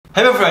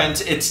Hello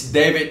friends, it's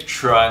David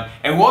Tran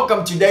and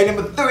welcome to day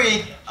number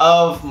 3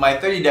 of my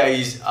 30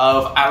 days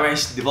of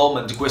iOS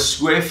development with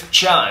Swift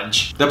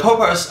challenge. The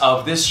purpose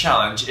of this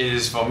challenge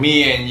is for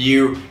me and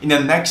you in the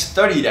next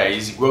 30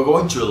 days, we're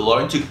going to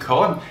learn to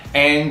code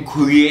and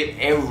create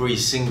every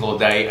single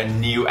day a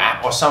new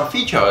app or some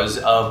features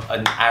of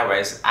an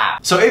iOS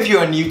app. So if you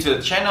are new to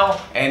the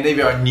channel and if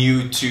you are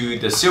new to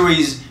the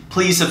series,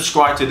 please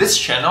subscribe to this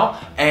channel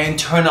and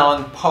turn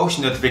on post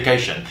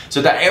notification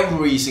so that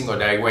every single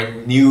day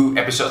when new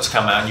episodes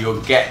come out,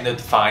 you'll get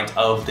notified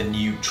of the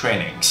new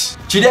trainings.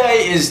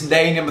 Today is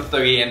day number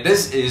 3 and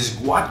this is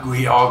what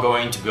we are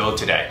going to build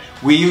today.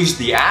 We use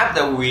the app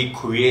that we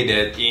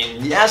created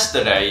in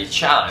yesterday's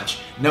challenge.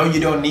 No, you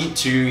don't need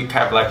to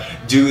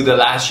do the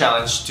last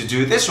challenge to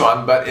do this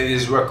one, but it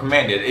is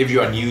recommended if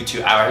you are new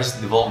to iOS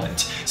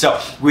development.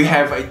 So we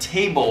have a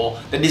table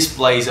that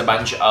displays a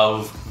bunch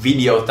of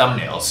video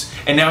thumbnails.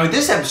 And now in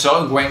this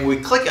episode, when we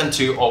click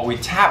onto or we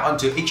tap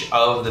onto each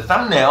of the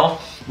thumbnail,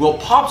 will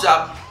pops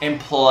up and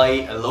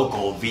play a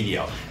local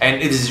video.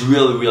 And it is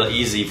really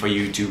easy for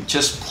you to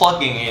just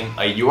plugging in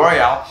a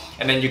URL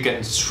and then you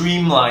can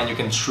stream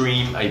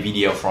a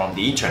video from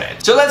the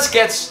internet. So let's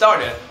get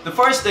started. The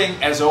first thing,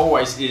 as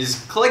always,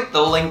 is click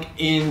the link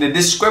in the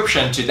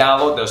description to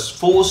download the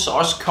full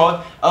source code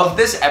of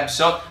this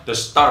episode, the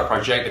starter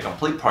project, the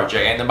complete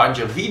project, and a bunch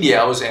of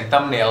videos and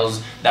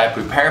thumbnails that I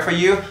prepare for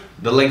you.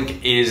 The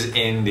link is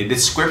in the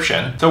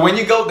description. So when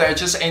you go there,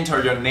 just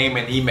enter your name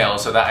and email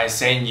so that I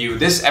send you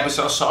this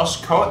episode source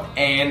code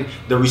and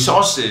the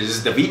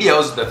resources, the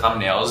videos, the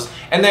thumbnails,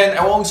 and then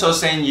I will also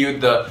send you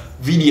the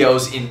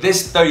videos in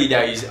this 30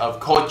 days of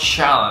code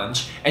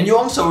challenge, and you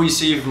also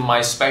receive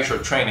my special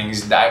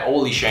trainings that I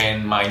only share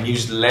in my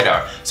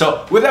newsletter.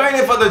 So without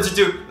any further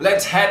ado,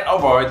 let's head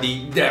over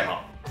the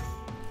demo.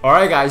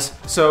 Alright guys,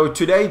 so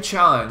today's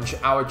challenge,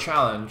 our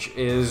challenge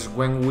is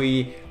when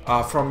we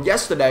from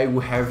yesterday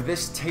we have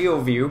this tail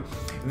view.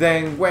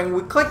 Then when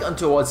we click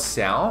onto a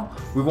cell,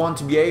 we want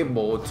to be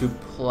able to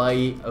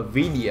play a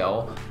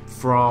video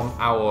from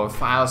our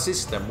file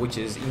system, which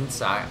is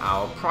inside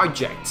our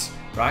project,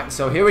 right?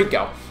 So here we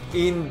go.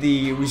 In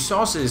the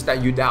resources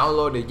that you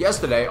downloaded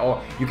yesterday,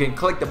 or you can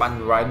click the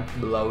button right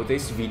below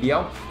this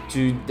video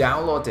to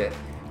download it.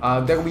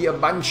 There will be a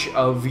bunch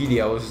of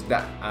videos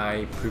that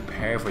I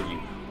prepare for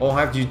you. All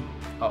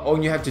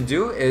you have to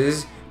do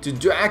is to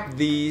drag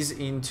these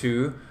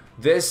into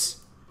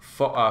this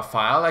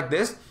file like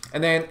this,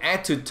 and then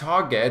add to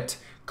target,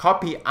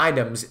 copy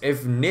items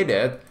if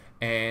needed,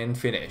 and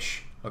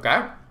finish.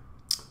 Okay.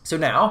 So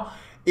now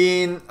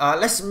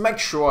let's make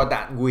sure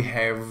that we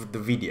have the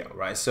video,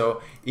 right?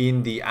 So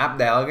in the app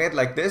delegate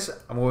like this,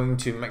 I'm going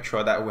to make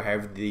sure that we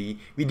have the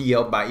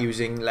video by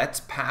using let's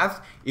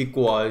path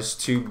equals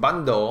to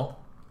bundle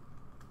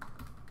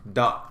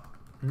dot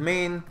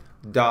main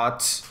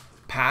dot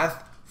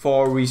path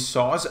for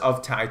resource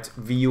of type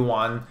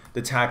v1.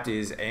 The type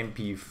is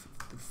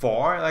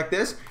mp4 like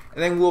this,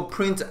 and then we'll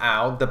print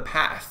out the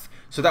path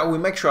so that we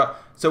make sure.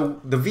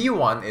 So the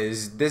v1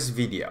 is this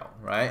video,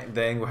 right?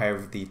 Then we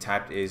have the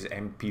type is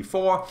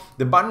mp4.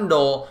 The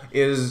bundle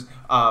is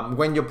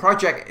when your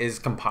project is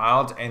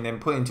compiled and then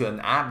put into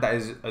an app, that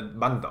is a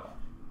bundle.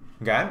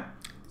 Okay.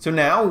 So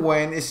now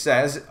when it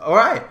says, all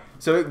right,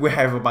 so we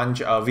have a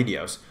bunch of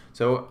videos.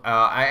 So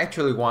I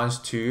actually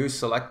want to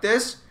select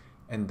this,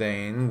 and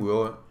then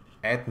we'll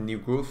add new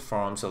group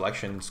from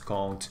selections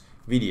called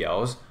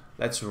videos.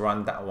 Let's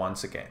run that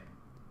once again.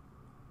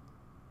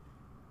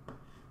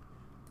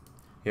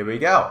 Here we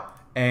go.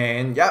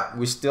 And yeah,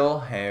 we still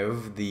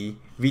have the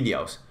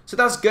videos. So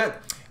that's good.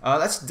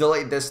 Let's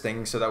delete this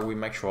thing so that we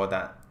make sure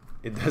that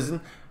it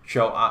doesn't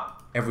show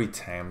up every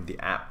time the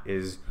app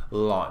is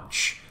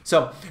launched.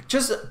 So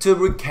just to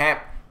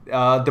recap,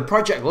 the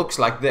project looks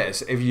like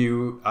this. If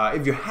you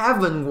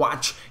haven't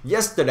watched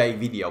yesterday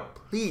video,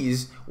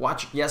 please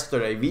watch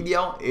yesterday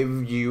video.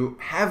 If you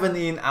haven't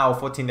in our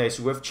 14 days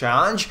Swift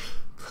challenge,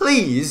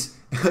 please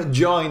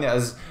join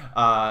us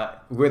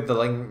with the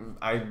link.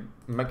 I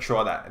make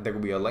sure that there will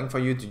be a link for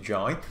you to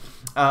join.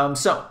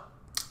 So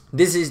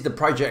this is the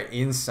project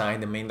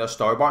inside the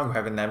main.storyboard. We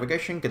have a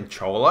navigation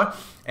controller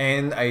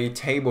and a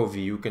table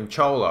view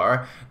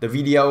controller. The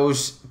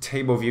video's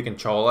table view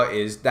controller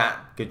is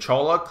that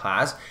controller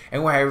class,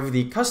 and we have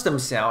the custom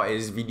cell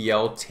is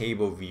video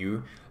table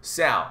view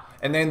cell.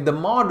 And then the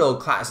model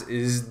class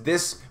is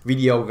this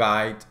video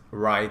guide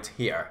right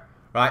here,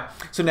 right?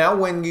 So now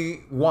when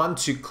you want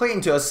to click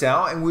into a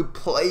cell and we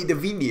play the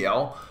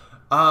video,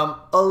 a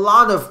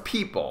lot of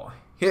people,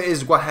 here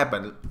is what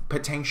happened, pay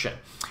attention.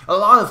 A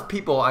lot of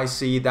people I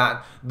see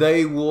that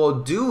they will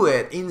do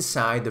it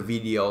inside the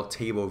video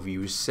table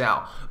view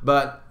cell.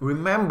 But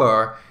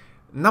remember,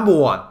 number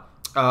one,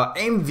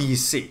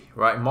 MVC,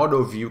 right,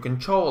 model view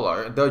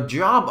controller, the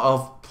job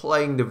of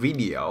playing the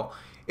video,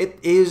 it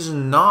is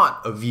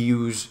not a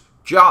view's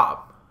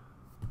job.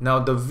 Now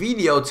the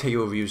video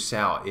table view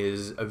cell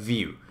is a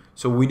view.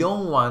 So we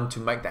don't want to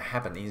make that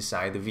happen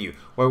inside the view.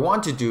 What we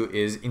want to do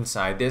is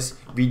inside this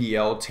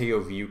video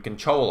table view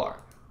controller,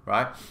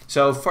 right?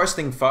 So first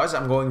thing first,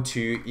 I'm going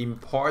to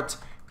import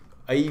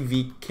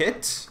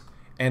AVKit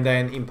and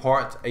then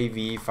import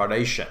AV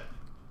Foundation.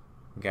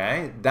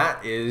 Okay,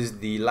 that is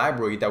the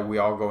library that we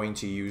are going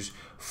to use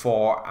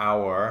for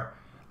our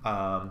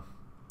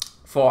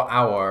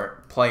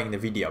playing the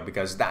video,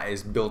 because that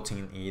is built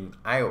in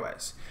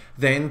iOS.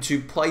 Then to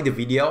play the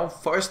video,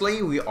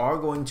 firstly we are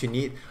going to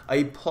need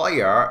a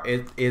player.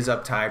 It is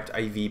of type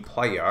AV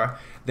player.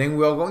 Then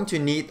we are going to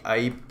need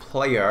a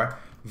player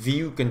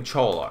view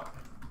controller.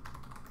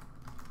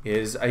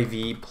 Is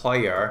AV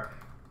player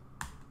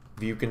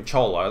view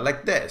controller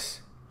like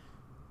this.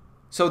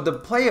 So the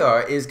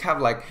player is kind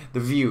of like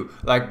the view,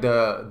 like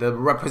the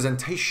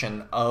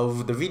representation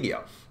of the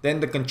video.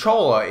 Then the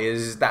controller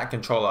is that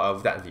controller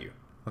of that view.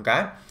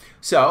 Okay,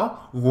 so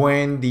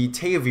when the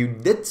tail view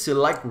did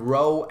select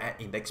row at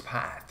index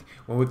path,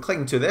 when we click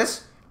into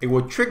this, it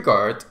will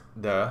trigger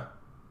the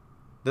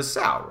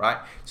cell, right?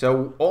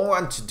 So all we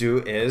want to do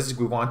is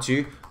we want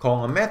to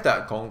call a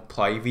method called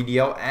play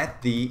video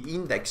at the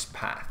index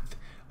path.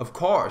 Of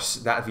course,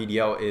 that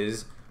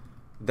is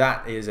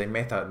a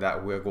method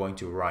that we're going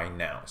to write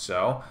now.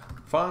 So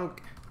func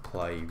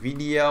play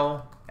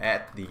video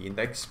at the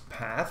index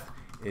path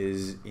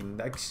is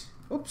index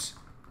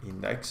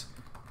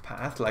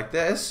path like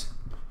this,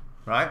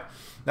 right?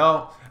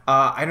 Now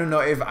I don't know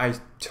if I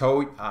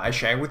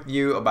shared with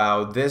you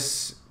about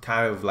this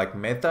kind of like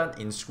method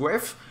in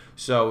Swift.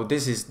 So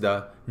this is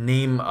the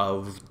name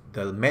of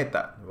the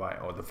method, right,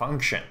 or the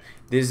function.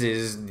 This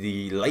is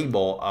the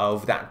label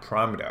of that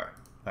parameter.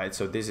 Right,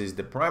 so this is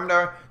the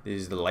parameter,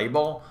 this is the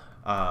label.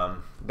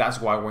 That's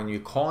why when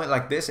you call it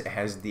like this, it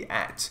has the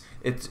 @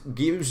 It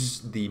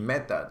gives the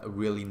method a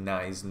really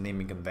nice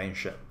naming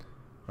convention,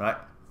 right?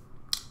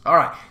 All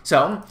right,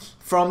 so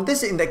from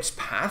this index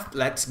path,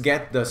 let's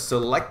get the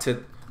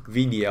selected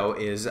video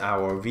is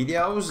our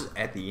videos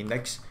at the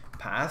index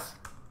path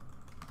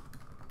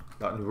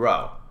dot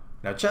row.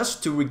 Now,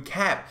 just to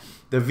recap,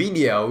 the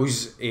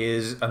videos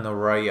is an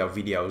array of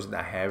videos that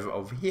I have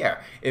over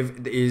here. If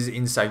it is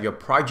inside your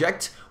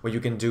project, what you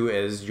can do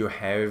is you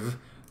have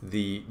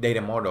the data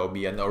model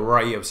be an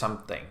array of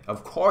something.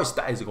 Of course,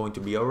 that is going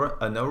to be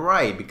an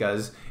array,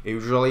 because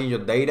usually your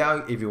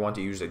data, if you want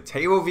to use a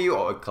table view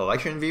or a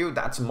collection view,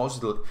 that's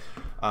most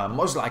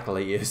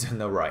likely is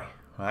an array,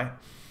 right?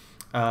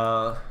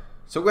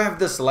 So we have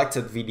the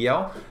selected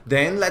video.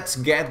 Then let's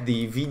get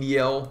the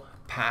video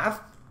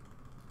path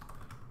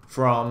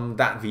from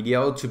that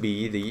video to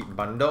be the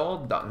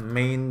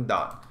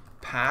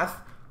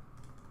bundle.main.path.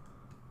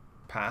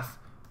 Path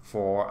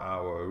for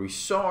our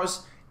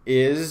resource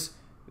is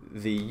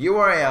the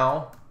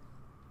URL.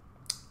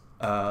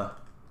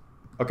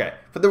 Okay,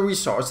 for the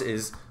resource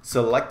is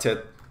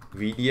selected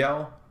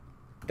video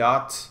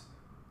dot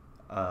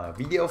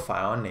video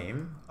file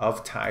name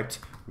of type,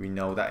 we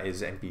know that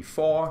is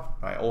MP4,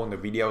 right? All the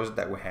videos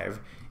that we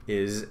have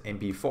is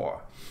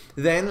MP4.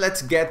 Then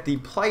let's get the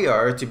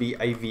player to be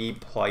AV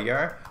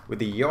player with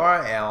the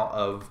URL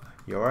of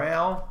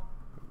URL.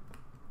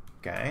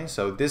 Okay,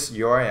 so this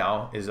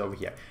URL is over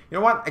here. You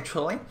know what?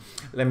 Actually,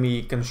 let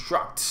me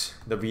construct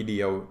the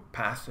video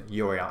path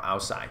URL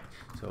outside.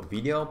 So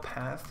video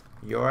path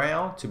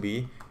URL to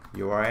be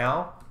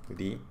URL with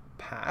the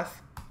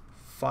path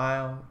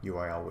file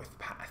URL with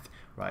path,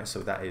 right? So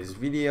that is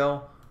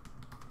video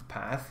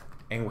path.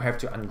 And we have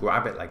to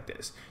ungrab it like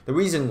this. The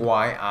reason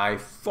why I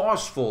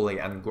forcefully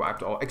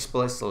ungrabbed or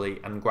explicitly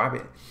ungrab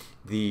it,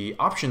 the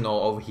optional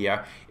over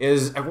here,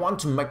 is I want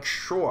to make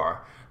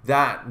sure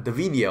that the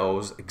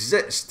videos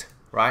exist,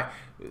 right?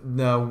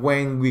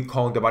 When we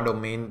call the bundle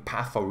main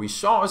path for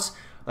resource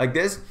like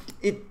this,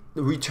 it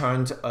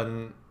returns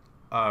a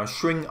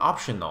string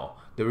optional.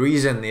 The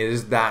reason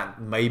is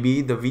that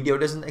maybe the video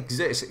doesn't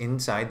exist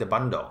inside the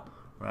bundle,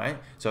 right?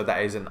 So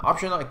that is an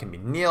optional, it can be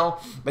nil,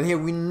 but here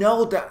we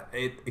know that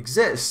it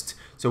exists,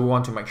 so we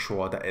want to make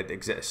sure that it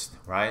exists,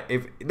 right?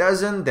 If it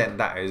doesn't, then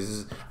that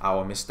is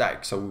our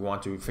mistake, so we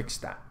want to fix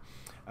that.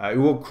 It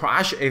will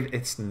crash if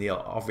it's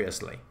nil,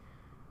 obviously.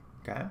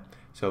 Okay,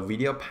 so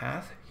video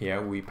path,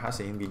 here we pass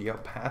in video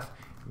path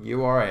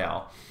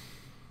URL.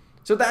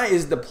 So that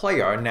is the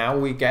player. Now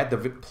we get the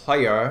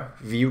player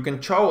view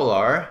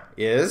controller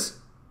is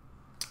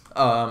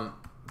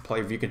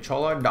play view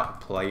controller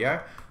dot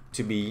player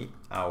to be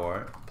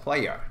our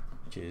player,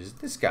 which is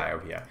this guy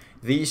over here.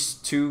 These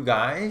two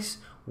guys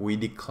we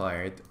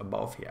declared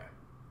above here,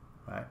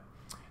 right?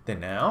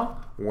 Then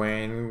now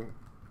when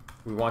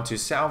we want to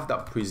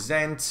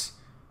self.present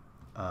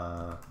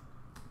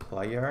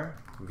player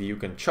view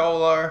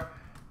controller,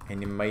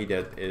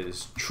 animated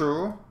is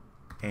true,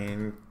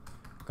 and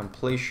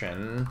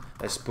completion,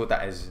 let's put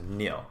that as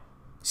nil.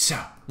 So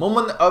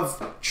moment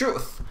of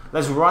truth,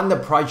 let's run the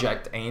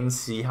project and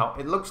see how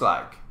it looks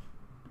like.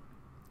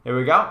 Here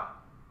we go.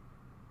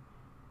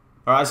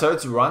 Alright, so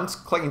it's runs,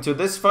 click into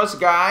this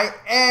first guy,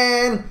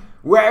 and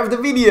we have the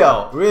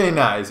video. Really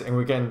nice. And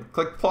we can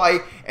click play,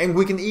 and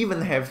we can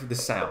even have the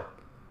sound.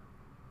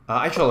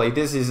 Actually,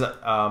 this is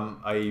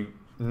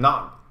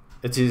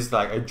it is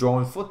like a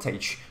drone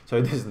footage, so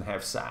it doesn't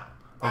have sound.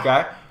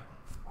 Okay.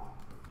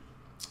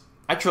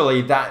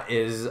 Actually, that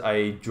is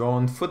a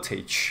drone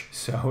footage,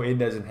 so it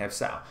doesn't have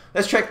sound.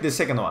 Let's check the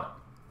second one.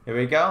 Here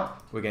we go.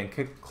 We can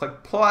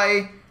click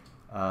play.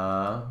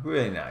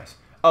 Really nice.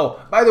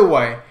 Oh, by the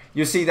way,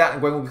 you see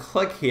that when we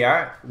click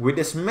here, we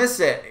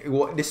dismiss it. It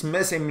will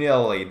dismiss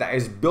immediately. That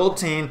is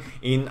built in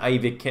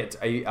AVKit,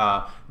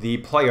 the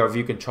player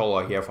view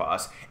controller here for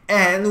us.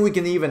 And we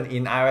can even,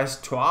 in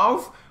iOS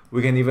 12,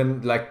 we can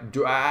even like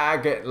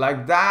drag it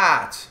like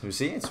that. You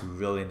see, it's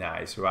really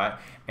nice, right?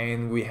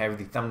 And we have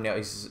the thumbnail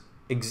is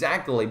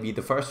exactly be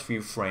the first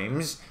few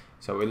frames.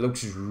 So it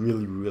looks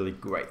really, really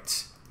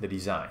great, the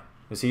design.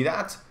 You see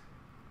that?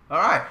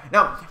 Alright,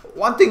 now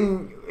one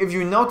thing if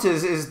you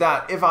notice is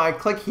that if I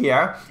click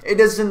here, it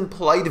doesn't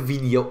play the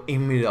video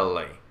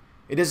immediately.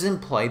 It doesn't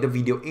play the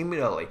video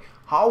immediately.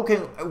 How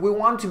can we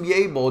want to be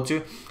able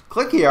to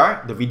click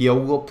here, the video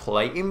will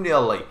play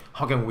immediately.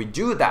 How can we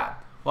do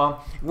that?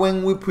 Well,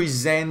 when we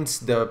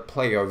present the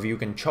player view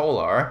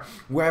controller,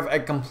 we have a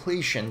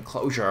completion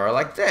closure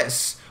like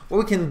this. What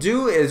we can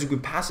do is we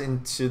pass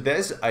into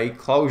this a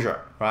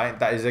closure, right?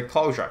 That is a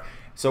closure.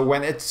 So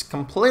when it's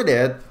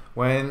completed,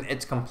 when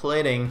it's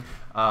completing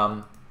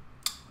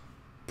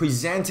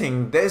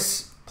presenting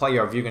this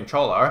player view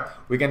controller,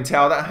 we can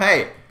tell that,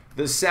 hey,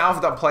 the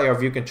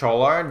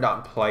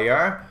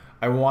self.playerViewController.player,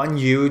 I want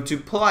you to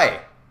play.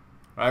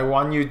 I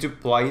want you to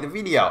play the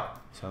video.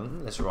 So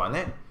let's run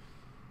it.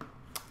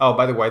 Oh,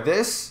 by the way,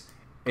 this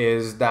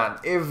is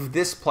that if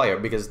this player,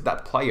 because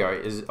that player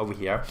is over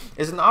here,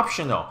 is an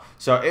optional.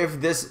 So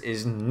if this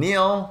is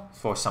nil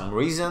for some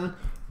reason,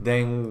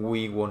 then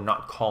we will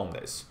not call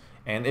this.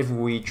 And if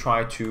we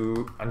try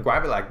to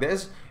ungrab it like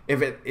this,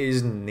 if it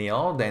is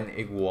nil, then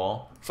it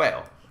will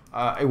fail.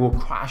 It will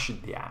crash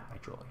the app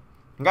actually.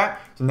 Okay,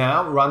 so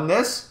now run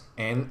this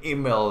and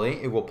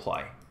immediately it will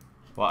play.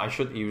 Well, I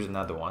should use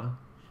another one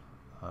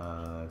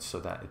so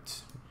that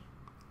it's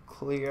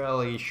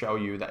clearly show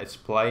you that it's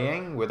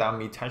playing without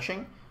me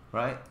touching,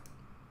 right?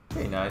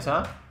 Pretty nice,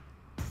 huh?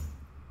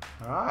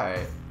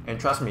 Alright, and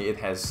trust me, it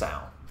has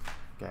sound.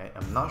 Okay,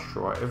 I'm not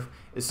sure if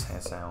it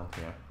has sound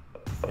here.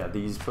 Yeah,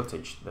 these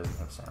footage doesn't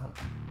have sound.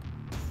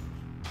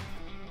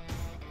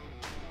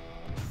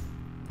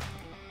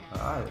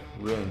 Alright,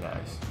 really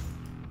nice.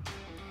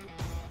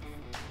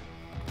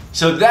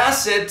 So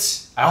that's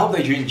it. I hope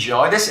that you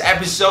enjoyed this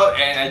episode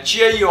and I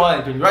cheer you on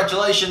and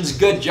congratulations,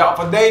 good job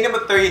for day number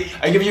 3.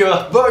 I give you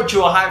a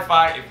virtual high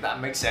five if that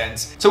makes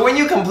sense. So when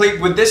you complete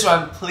with this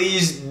one,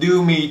 please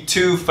do me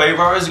 2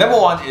 favors. Number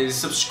 1 is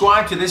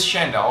subscribe to this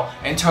channel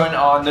and turn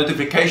on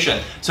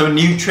notification. So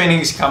new training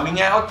is coming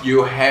out,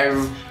 you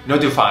have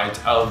notified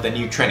of the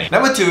new training.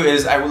 Number 2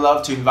 is I would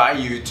love to invite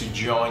you to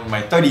join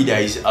my 30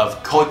 days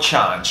of code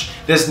challenge.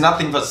 There's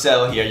nothing for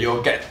sale here.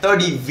 You'll get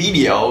 30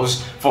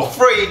 videos for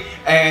free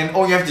and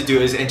all you have to do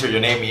is enter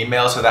your name,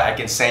 email so that I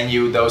can send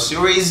you those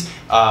series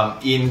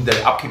in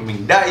the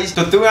upcoming days.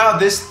 So throughout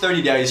this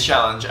 30 days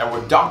challenge, I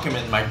will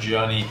document my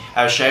journey.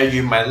 I'll share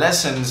you my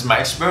lessons, my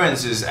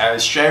experiences. I'll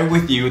share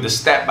with you the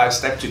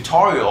step-by-step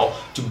tutorial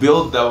to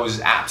build those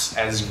apps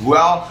as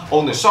well.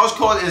 All the source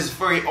code is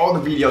free, all the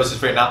videos is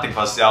free, nothing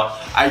for sale.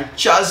 I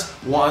just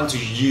want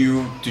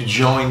you to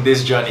join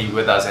this journey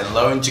with us and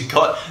learn to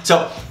code.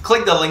 So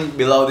click the link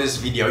below this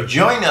video,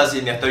 join us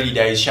in the 30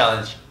 days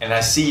challenge and I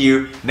see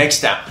you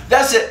next time.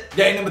 That's it,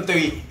 day number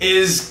 3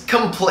 is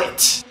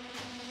complete.